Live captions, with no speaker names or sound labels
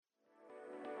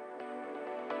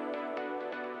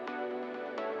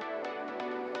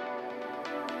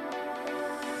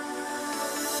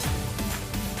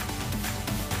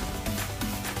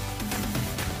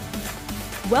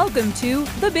Welcome to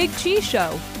The Big Chee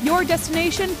Show, your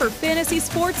destination for fantasy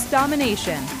sports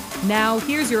domination. Now,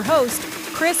 here's your host,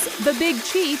 Chris the Big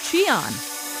Chee Cichon.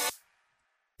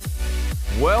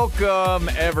 Welcome,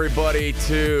 everybody,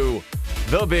 to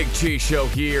The Big Chee Show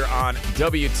here on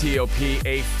WTOP,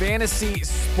 a fantasy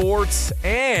sports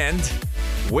and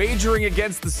wagering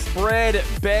against the spread,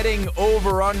 betting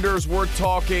over-unders. We're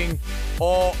talking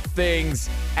all things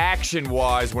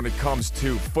action-wise when it comes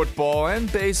to football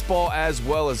and baseball, as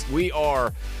well as we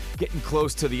are getting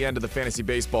close to the end of the fantasy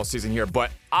baseball season here.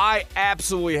 But I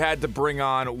absolutely had to bring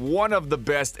on one of the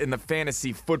best in the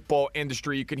fantasy football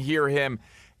industry. You can hear him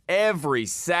every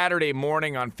Saturday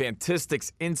morning on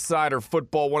Fantistics Insider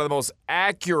Football, one of the most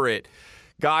accurate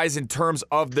guys in terms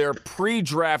of their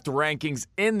pre-draft rankings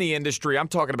in the industry. I'm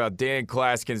talking about Dan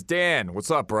Clasgens. Dan,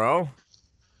 what's up, bro?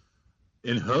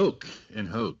 In Hoke.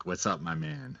 What's up, my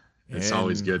man? It's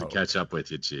always good to catch up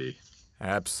with you, G.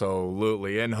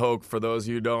 Absolutely. In Hoke, for those of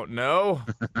you who don't know,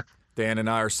 Dan and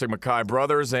I are Sigma Chi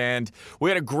brothers, and we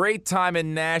had a great time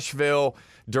in Nashville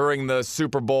during the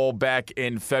Super Bowl back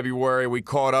in February. We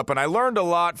caught up, and I learned a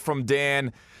lot from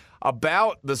Dan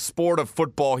about the sport of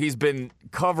football. He's been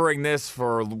covering this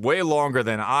for way longer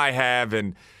than I have.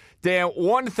 And Dan,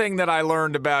 one thing that I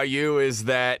learned about you is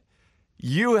that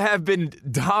you have been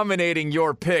dominating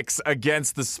your picks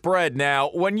against the spread. Now,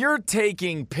 when you're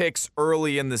taking picks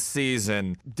early in the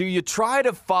season, do you try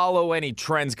to follow any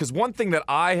trends? Because one thing that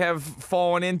I have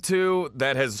fallen into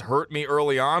that has hurt me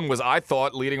early on was I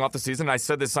thought leading off the season, I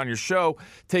said this on your show,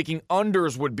 taking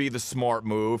unders would be the smart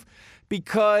move,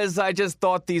 because I just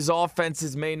thought these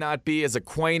offenses may not be as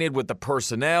acquainted with the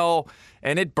personnel,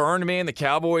 and it burned me in the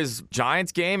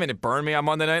Cowboys-Giants game, and it burned me on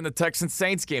Monday night in the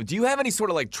Texans-Saints game. Do you have any sort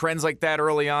of like trends like that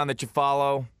early on that you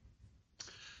follow?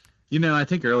 You know, I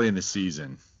think early in the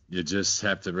season, you just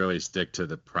have to really stick to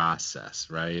the process,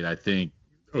 right? I think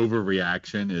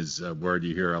overreaction is a word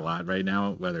you hear a lot right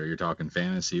now, whether you're talking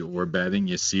fantasy or betting.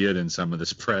 You see it in some of the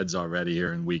spreads already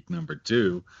here in week number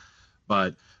 2.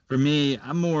 But for me,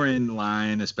 I'm more in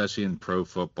line, especially in pro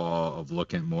football, of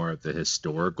looking more at the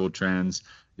historical trends,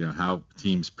 you know, how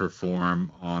teams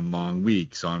perform on long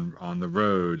weeks, on the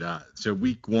road. So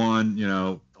week 1, you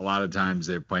know, a lot of times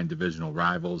they're playing divisional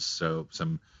rivals, so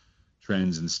some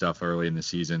trends and stuff early in the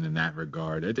season in that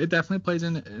regard. It definitely plays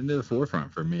into the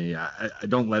forefront for me. I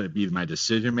don't let it be my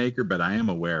decision maker, but I am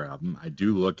aware of them. I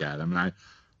do look at them, and I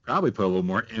probably put a little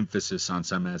more emphasis on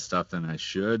some of that stuff than I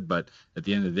should. But at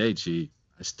the end of the day,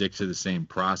 I stick to the same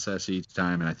process each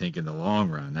time, and I think in the long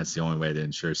run, that's the only way to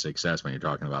ensure success when you're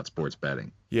talking about sports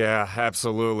betting. Yeah,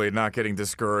 absolutely. Not getting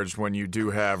discouraged when you do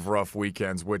have rough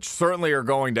weekends, which certainly are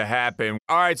going to happen.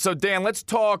 All right, so Dan, let's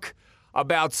talk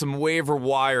about some waiver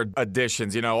wire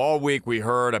additions. You know, all week we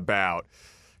heard about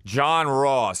John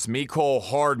Ross, Mecole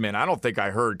Hardman. I don't think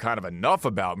I heard kind of enough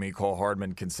about Mecole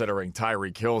Hardman, considering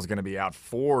Tyreek Hill is going to be out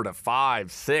 4 to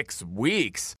 5, 6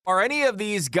 weeks. Are any of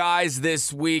these guys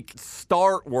this week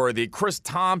start worthy? Chris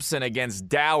Thompson against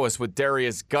Dallas with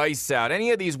Darius Geis out. Any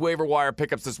of these waiver wire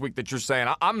pickups this week that you're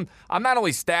saying, I'm not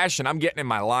only stashing, I'm getting in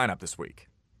my lineup this week?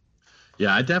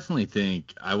 Yeah, I definitely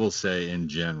think, I will say in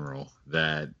general,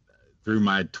 that through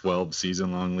my 12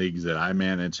 season-long leagues that I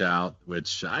manage out,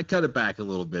 which I cut it back a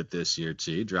little bit this year,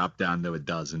 dropped down to a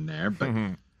dozen there, but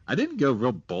I didn't go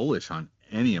real bullish on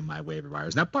any of my waiver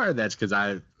wires. Now, part of that's because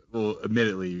I will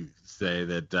admittedly say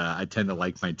that I tend to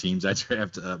like my teams I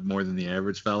draft more than the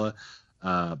average fella,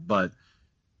 but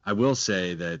I will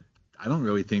say that I don't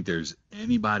really think there's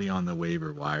anybody on the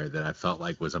waiver wire that I felt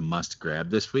like was a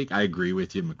must-grab this week. I agree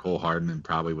with you. Mecole Hardman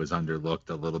probably was underlooked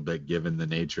a little bit given the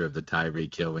nature of the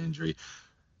Tyreek Hill injury.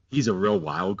 He's a real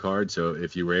wild card, so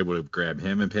if you were able to grab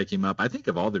him and pick him up, I think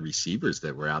of all the receivers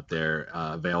that were out there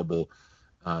available,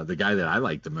 the guy that I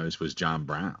liked the most was John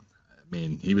Brown. I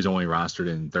mean, he was only rostered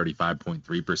in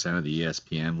 35.3% of the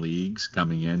ESPN leagues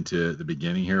coming into the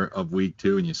beginning here of week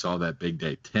 2, and you saw that big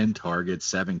day, 10 targets,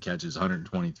 7 catches,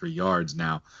 123 yards.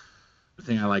 Now, the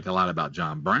thing I like a lot about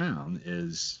John Brown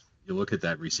is you look at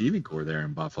that receiving core there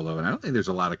in Buffalo, and I don't think there's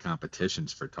a lot of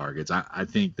competitions for targets. I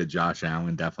think that Josh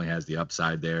Allen definitely has the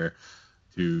upside there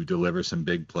to deliver some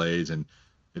big plays, and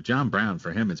if John Brown,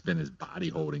 for him, it's been his body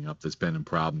holding up that's been a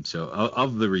problem. So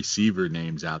of the receiver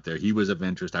names out there, he was of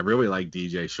interest. I really like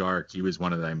DJ Shark. He was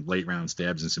one of them late round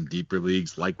stabs in some deeper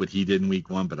leagues, like what he did in week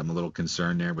 1, but I'm a little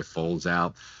concerned there with Foles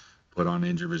out, put on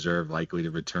injured reserve, likely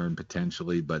to return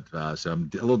potentially. But so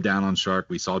I'm a little down on Shark.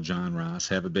 We saw John Ross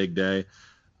have a big day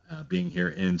being here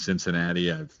in Cincinnati.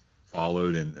 I've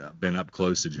followed and been up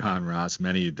close to John Ross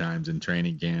many times in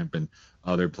training camp and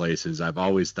other places. I've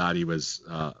always thought he was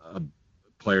a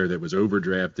player that was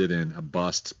overdrafted and a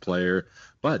bust player.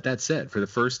 But that said, for the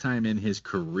first time in his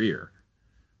career,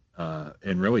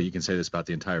 and really you can say this about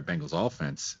the entire Bengals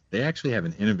offense, they actually have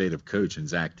an innovative coach in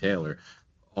Zach Taylor.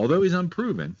 Although he's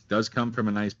unproven, does come from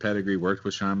a nice pedigree, worked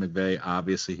with Sean McVay.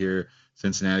 Obviously here,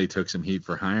 Cincinnati took some heat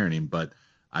for hiring him. But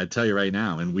I tell you right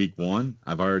now, in week one,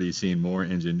 I've already seen more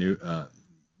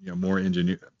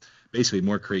basically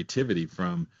more creativity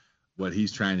from what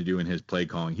he's trying to do in his play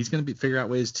calling. He's going to figure out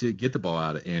ways to get the ball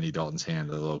out of Andy Dalton's hand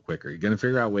a little quicker. He's going to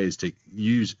figure out ways to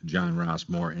use John Ross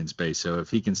more in space. So if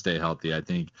he can stay healthy, I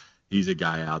think he's a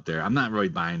guy out there. I'm not really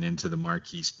buying into the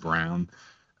Marquise Brown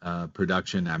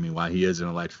production. I mean, while he is an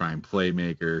electrifying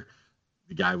playmaker,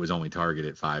 the guy was only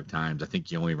targeted 5 times. I think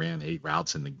he only ran 8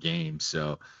 routes in the game.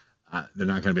 So they're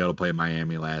not going to be able to play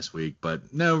Miami last week.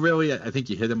 But no, really, I think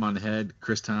you hit him on the head.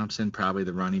 Chris Thompson, probably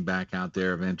the running back out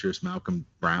there of interest. Malcolm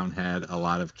Brown had a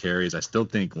lot of carries. I still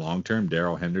think long-term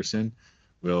Darrell Henderson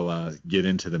will get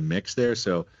into the mix there.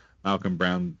 So Malcolm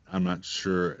Brown, I'm not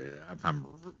sure if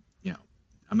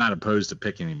I'm not opposed to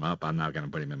picking him up. I'm not going to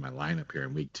put him in my lineup here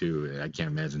in week 2. I can't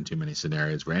imagine too many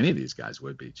scenarios where any of these guys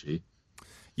would be, Chee.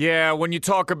 Yeah, when you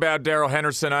talk about Darrell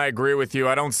Henderson, I agree with you.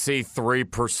 I don't see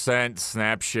 3%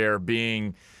 snap share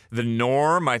being the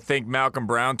norm. I think Malcolm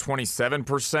Brown,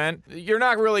 27%. You're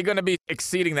not really going to be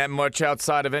exceeding that much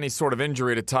outside of any sort of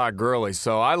injury to Todd Gurley.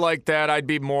 So I like that. I'd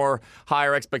be more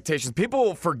higher expectations.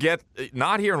 People forget,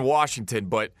 not here in Washington,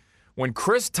 but when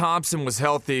Chris Thompson was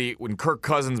healthy, when Kirk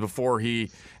Cousins, before he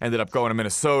ended up going to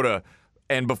Minnesota,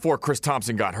 and before Chris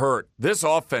Thompson got hurt, this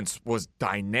offense was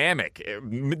dynamic.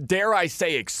 Dare I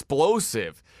say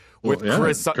explosive with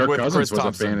Chris Cousins was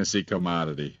Thompson. A fantasy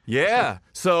commodity. Yeah.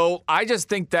 So I just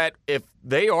think that if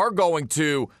they are going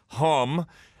to hum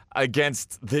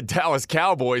against the Dallas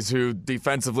Cowboys, who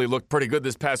defensively looked pretty good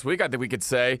this past week, I think we could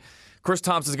say Chris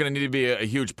Thompson is going to need to be a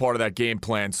huge part of that game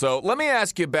plan. So let me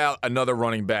ask you about another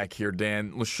running back here,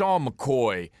 Dan. LaShawn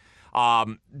McCoy.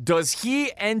 Does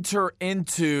he enter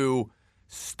into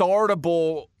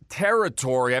startable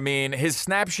territory? I mean, his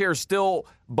snap share is still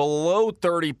below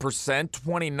 30%,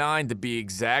 29 to be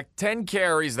exact. 10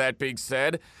 carries, that being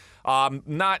said.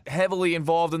 Not heavily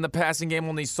involved in the passing game,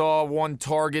 only saw 1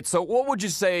 target. So what would you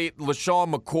say,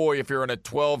 LaShawn McCoy, if you're in a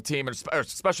 12-team,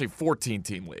 especially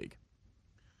 14-team league?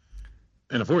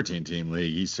 In a 14-team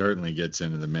league, he certainly gets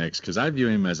into the mix because I view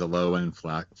him as a low-end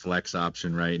flex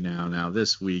option right now. Now,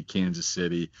 this week, Kansas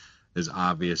City is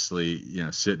obviously,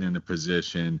 sitting in a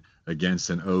position against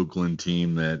an Oakland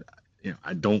team that,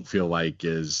 I don't feel like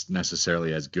is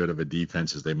necessarily as good of a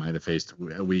defense as they might have faced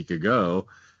a week ago.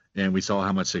 And we saw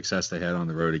how much success they had on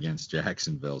the road against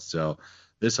Jacksonville. So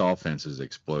this offense is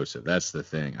explosive. That's the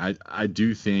thing. I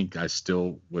do think I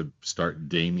still would start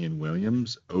Damian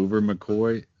Williams over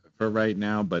McCoy for right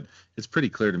now, but it's pretty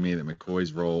clear to me that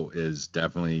McCoy's role is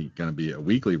definitely going to be a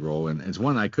weekly role, and it's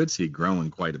one I could see growing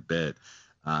quite a bit.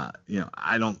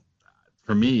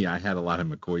 For me, I had a lot of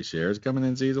McCoy shares coming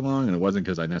in season long, and it wasn't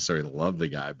because I necessarily loved the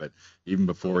guy, but even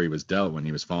before he was dealt, when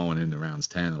he was falling into rounds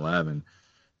 10, 11,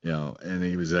 and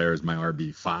he was there as my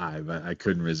RB5, I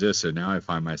couldn't resist. So now I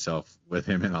find myself with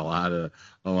him in a lot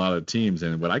of teams,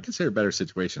 and what I consider a better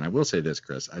situation. I will say this,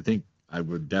 Chris, I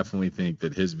would definitely think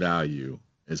that his value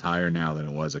is higher now than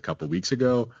it was a couple weeks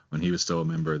ago when he was still a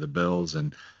member of the Bills.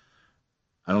 And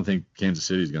I don't think Kansas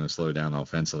City is going to slow down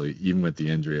offensively, even with the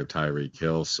injury of Tyreek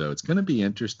Hill. So it's going to be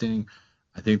interesting.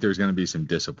 I think there's going to be some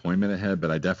disappointment ahead,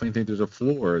 but I definitely think there's a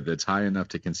floor that's high enough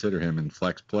to consider him in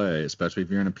flex play, especially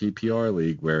if you're in a PPR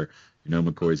league where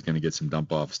McCoy's going to get some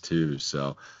dump offs too.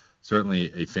 So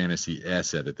certainly a fantasy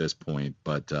asset at this point,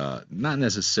 but not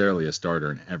necessarily a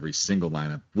starter in every single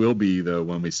lineup. Will be, though,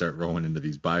 when we start rolling into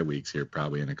these bye weeks here,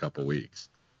 probably in a couple weeks.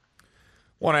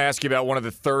 I want to ask you about one of the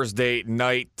Thursday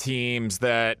night teams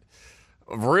that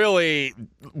really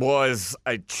was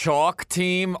a chalk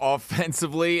team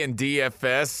offensively in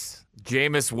DFS.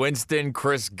 Jameis Winston,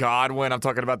 Chris Godwin. I'm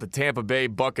talking about the Tampa Bay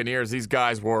Buccaneers. These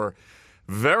guys were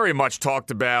very much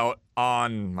talked about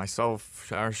on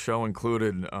myself, our show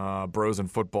included, Bros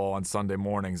and Football on Sunday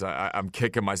mornings. I'm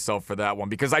kicking myself for that one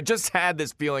because I just had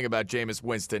this feeling about Jameis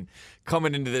Winston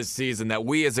coming into this season that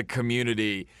we as a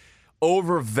community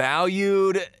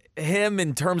overvalued him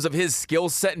in terms of his skill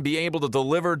set and being able to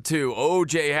deliver to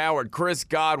O.J. Howard, Chris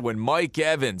Godwin, Mike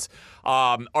Evans.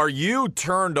 Are you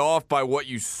turned off by what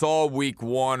you saw week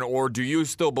 1, or do you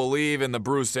still believe in the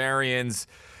Bruce Arians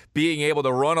being able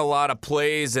to run a lot of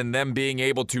plays and them being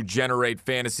able to generate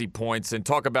fantasy points? And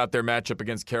talk about their matchup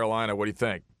against Carolina. What do you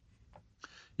think?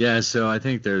 Yeah, so I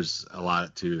think there's a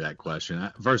lot to that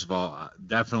question. First of all,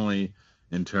 definitely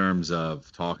in terms of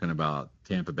talking about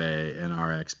Tampa Bay and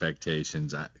our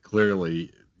expectations, clearly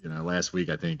last week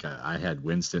I think I had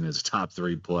Winston as a top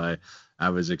 3 play. I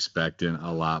was expecting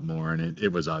a lot more, and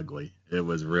it was ugly. It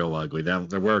was real ugly.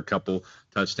 There were a couple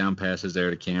touchdown passes there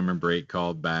to Cameron Brate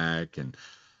called back, and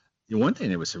one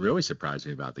thing that was really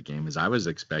surprising about the game is I was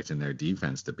expecting their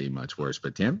defense to be much worse,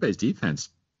 but Tampa Bay's defense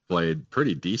played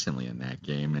pretty decently in that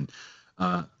game, and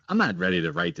I'm not ready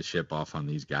to write the ship off on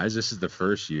these guys. This is the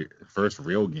first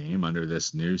real game under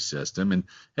this new system, and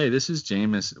hey, this is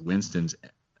Jameis Winston's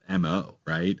MO,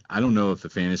 right? I don't know if the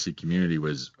fantasy community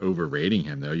was overrating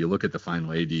him, though. You look at the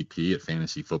final ADP at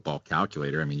Fantasy Football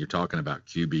Calculator. I mean, you're talking about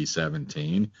QB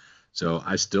 17. So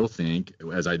I still think,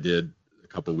 as I did a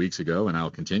couple weeks ago, and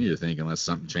I'll continue to think unless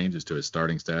something changes to his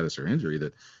starting status or injury,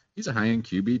 that he's a high-end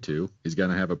QB, too. He's going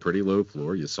to have a pretty low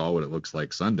floor. You saw what it looks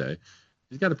like Sunday.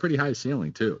 He's got a pretty high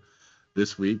ceiling, too.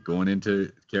 This week, going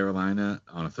into Carolina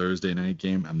on a Thursday night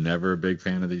game, I'm never a big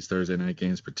fan of these Thursday night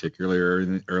games,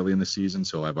 particularly early in the season.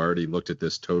 So I've already looked at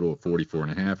this total of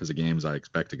 44.5 as a game as I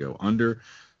expect to go under.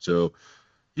 So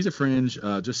he's a fringe,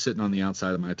 just sitting on the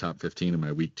outside of my top 15 in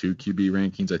my week 2 QB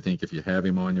rankings. I think if you have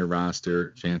him on your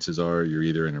roster, chances are you're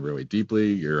either in a really deep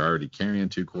league, you're already carrying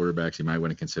 2 quarterbacks. You might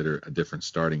want to consider a different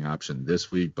starting option this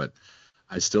week, but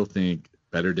I still think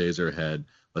better days are ahead.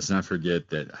 Let's not forget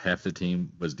that half the team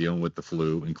was dealing with the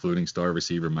flu, including star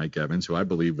receiver Mike Evans, who I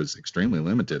believe was extremely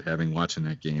limited having watching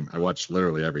that game. I watched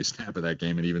literally every snap of that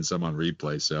game and even some on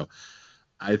replay. So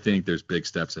I think there's big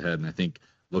steps ahead. And I think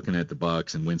looking at the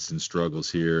Bucs and Winston's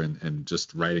struggles here and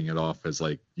just writing it off as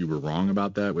like you were wrong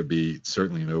about that would be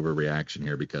certainly an overreaction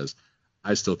here, because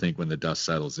I still think when the dust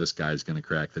settles, this guy's going to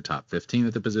crack the top 15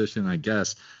 at the position. I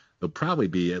guess there'll probably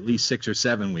be at least 6 or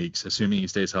 7 weeks, assuming he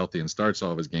stays healthy and starts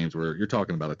all of his games, where you're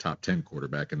talking about a top 10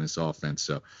 quarterback in this offense.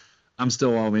 So I'm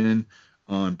still all in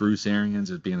on Bruce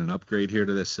Arians as being an upgrade here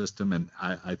to this system. And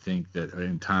I think that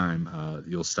in time,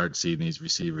 you'll start seeing these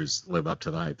receivers live up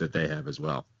to the hype that they have as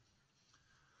well.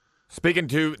 Speaking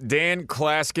to Dan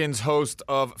Clasgens, host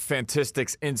of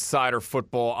Fantistics Insider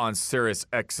Football on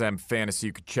SiriusXM Fantasy.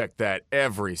 You can check that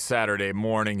every Saturday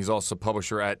morning. He's also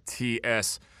publisher at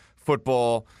TS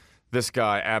Football. This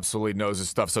guy absolutely knows his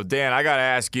stuff. So, Dan, I got to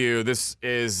ask you, this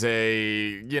is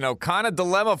a, kind of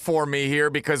dilemma for me here,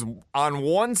 because on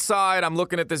one side, I'm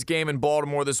looking at this game in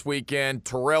Baltimore this weekend,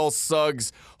 Terrell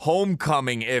Suggs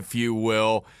homecoming, if you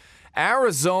will.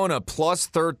 Arizona plus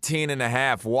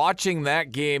 13.5. Watching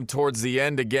that game towards the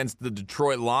end against the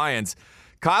Detroit Lions.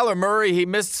 Kyler Murray, he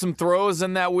missed some throws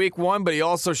in that week 1, but he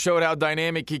also showed how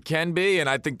dynamic he can be, and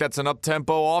I think that's an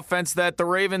up-tempo offense that the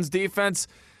Ravens defense,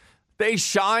 they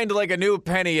shined like a new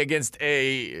penny against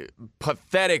a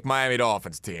pathetic Miami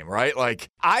Dolphins team, right? Like,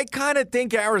 I kind of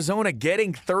think Arizona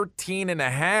getting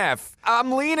 13.5,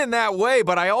 I'm leaning that way,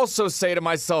 but I also say to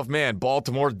myself, man,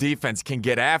 Baltimore defense can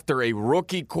get after a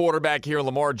rookie quarterback here.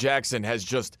 Lamar Jackson has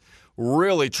just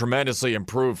really tremendously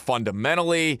improved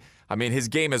fundamentally. I mean, his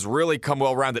game has really come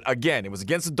well-rounded. Again, it was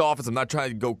against the Dolphins. I'm not trying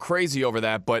to go crazy over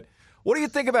that, but what do you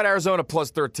think about Arizona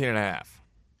plus 13.5?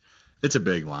 It's a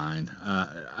big line.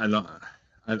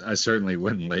 I certainly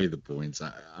wouldn't lay the points.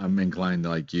 I'm inclined,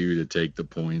 like you, to take the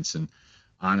points. And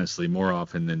honestly, more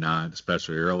often than not,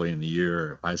 especially early in the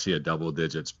year, if I see a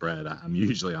double-digit spread, I'm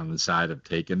usually on the side of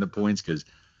taking the points, because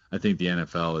I think the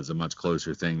NFL is a much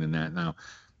closer thing than that. Now,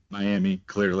 Miami,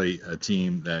 clearly a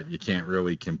team that you can't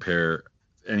really compare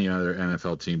any other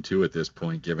NFL team to at this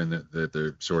point, given that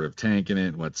they're sort of tanking it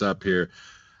and what's up here.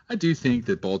 I do think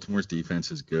that Baltimore's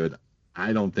defense is good.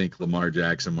 I don't think Lamar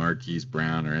Jackson, Marquise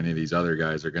Brown, or any of these other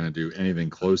guys are going to do anything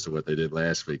close to what they did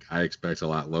last week. I expect a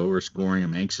lot lower scoring.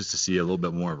 I'm anxious to see a little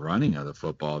bit more running of the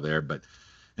football there. But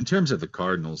in terms of the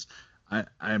Cardinals,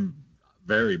 I'm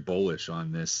very bullish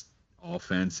on this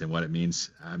offense and what it means.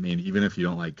 I mean, even if you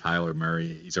don't like Kyler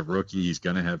Murray, he's a rookie. He's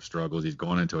going to have struggles. He's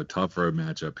going into a tough road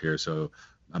matchup here. So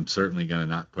I'm certainly going to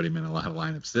not put him in a lot of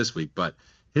lineups this week. But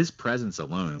his presence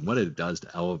alone and what it does to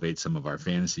elevate some of our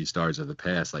fantasy stars of the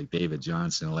past, like David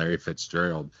Johnson and Larry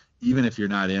Fitzgerald, even if you're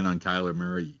not in on Kyler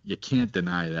Murray, you can't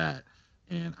deny that.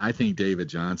 And I think David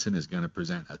Johnson is going to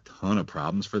present a ton of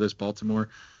problems for this Baltimore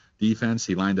defense.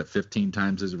 He lined up 15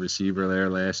 times as a receiver there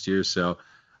last year. So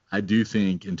I do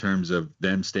think in terms of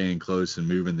them staying close and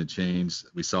moving the chains,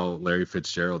 we saw Larry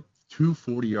Fitzgerald 2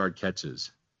 40-yard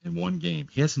catches in one game.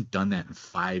 He hasn't done that in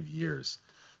 5 years.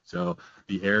 So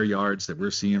the air yards that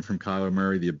we're seeing from Kyler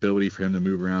Murray, the ability for him to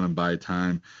move around and buy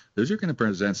time, those are going to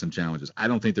present some challenges. I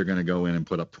don't think they're going to go in and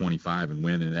put up 25 and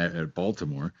win at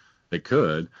Baltimore. They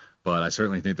could, but I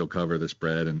certainly think they'll cover the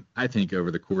spread. And I think over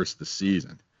the course of the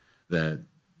season that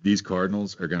these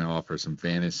Cardinals are going to offer some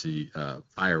fantasy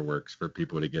fireworks for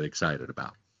people to get excited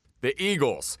about. The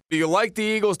Eagles. Do you like the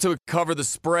Eagles to cover the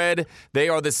spread? They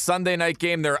are the Sunday night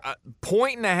game. They're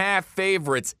 1.5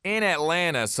 favorites in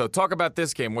Atlanta. So talk about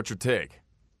this game. What's your take?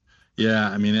 Yeah,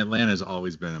 I mean, Atlanta's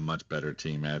always been a much better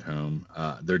team at home.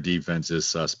 Their defense is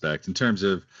suspect. In terms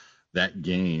of that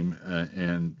game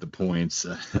and the points,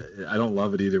 I don't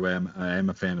love it either way. I am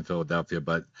a fan of Philadelphia,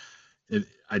 but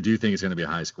I do think it's going to be a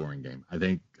high-scoring game. I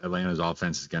think Atlanta's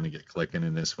offense is going to get clicking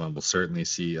in this one. We'll certainly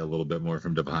see a little bit more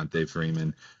from Devontae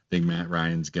Freeman. I think Matt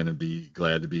Ryan's going to be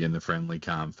glad to be in the friendly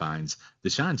confines.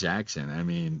 Deshaun Jackson, I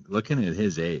mean, looking at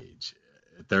his age,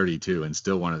 32, and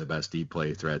still one of the best deep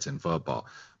play threats in football.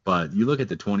 But you look at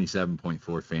the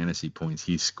 27.4 fantasy points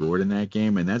he scored in that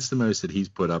game, and that's the most that he's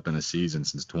put up in a season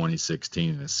since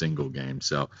 2016 in a single game.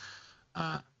 So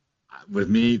with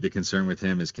me, the concern with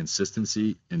him is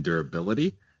consistency and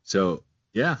durability. So,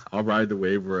 yeah, I'll ride the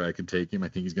wave where I can take him. I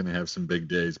think he's going to have some big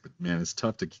days, but, man, it's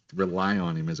tough to rely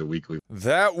on him as a weekly.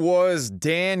 That was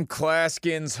Dan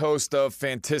Clasgens, host of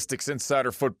Fantistics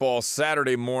Insider Football.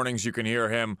 Saturday mornings, you can hear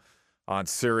him on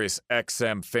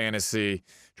SiriusXM Fantasy.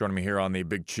 Joining me here on the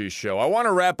Big Chee Show. I want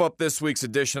to wrap up this week's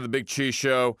edition of the Big Chee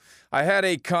Show. I had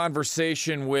a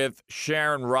conversation with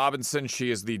Sharon Robinson. She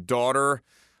is the daughter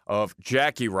of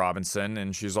Jackie Robinson,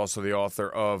 and she's also the author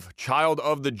of Child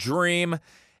of the Dream,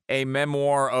 a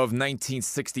memoir of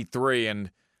 1963.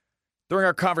 And during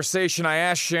our conversation, I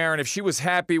asked Sharon if she was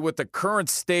happy with the current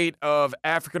state of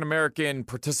African-American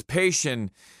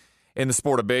participation in the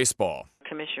sport of baseball.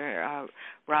 Commissioner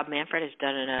Rob Manfred has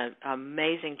done an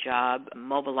amazing job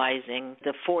mobilizing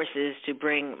the forces to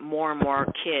bring more and more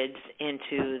kids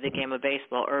into the game of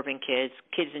baseball, urban kids,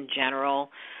 kids in general.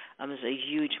 There's a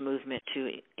huge movement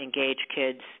to engage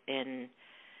kids in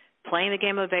playing the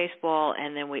game of baseball,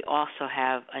 and then we also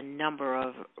have a number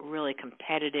of really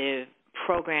competitive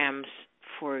programs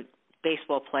for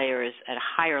baseball players at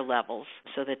higher levels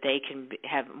so that they can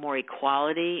have more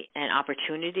equality and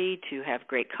opportunity to have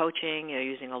great coaching. They're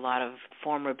using a lot of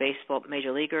former baseball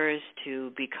major leaguers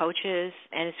to be coaches,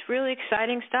 and it's really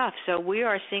exciting stuff. So we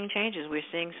are seeing changes. We're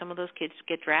seeing some of those kids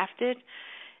get drafted,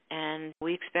 and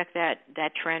we expect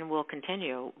that trend will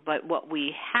continue. But what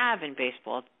we have in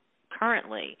baseball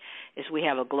currently is we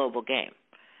have a global game.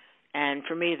 And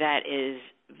for me, that is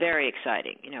very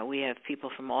exciting. You know, we have people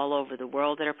from all over the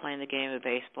world that are playing the game of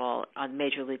baseball on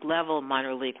major league level,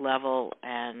 minor league level,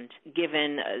 and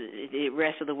given the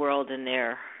rest of the world and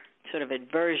their sort of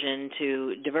aversion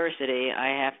to diversity, I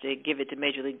have to give it to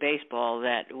Major League Baseball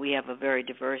that we have a very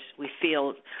diverse, we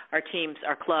field, our teams,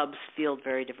 our clubs field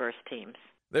very diverse teams.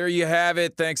 There you have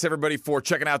it. Thanks, everybody, for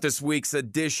checking out this week's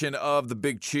edition of the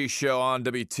Big Chee Show on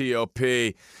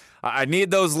WTOP. I need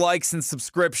those likes and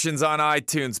subscriptions on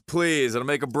iTunes, please. It'll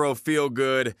make a bro feel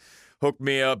good. Hook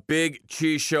me up. Big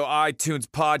Chee Show, iTunes,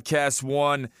 Podcast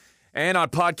One. And on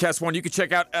Podcast One, you can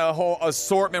check out a whole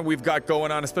assortment we've got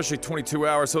going on, especially 22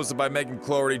 Hours, hosted by Megan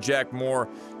Cloherty, Jack Moore.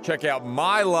 Check out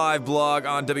my live blog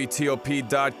on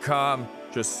WTOP.com.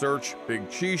 Just search Big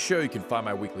Chee Show. You can find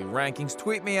my weekly rankings.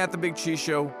 Tweet me at The Big Chee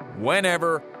Show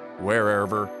whenever,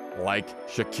 wherever, like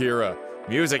Shakira.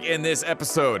 Music in this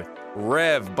episode,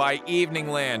 Rev by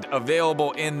Eveningland,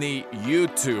 available in the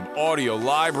YouTube audio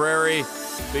library.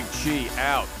 Big Chee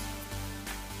out.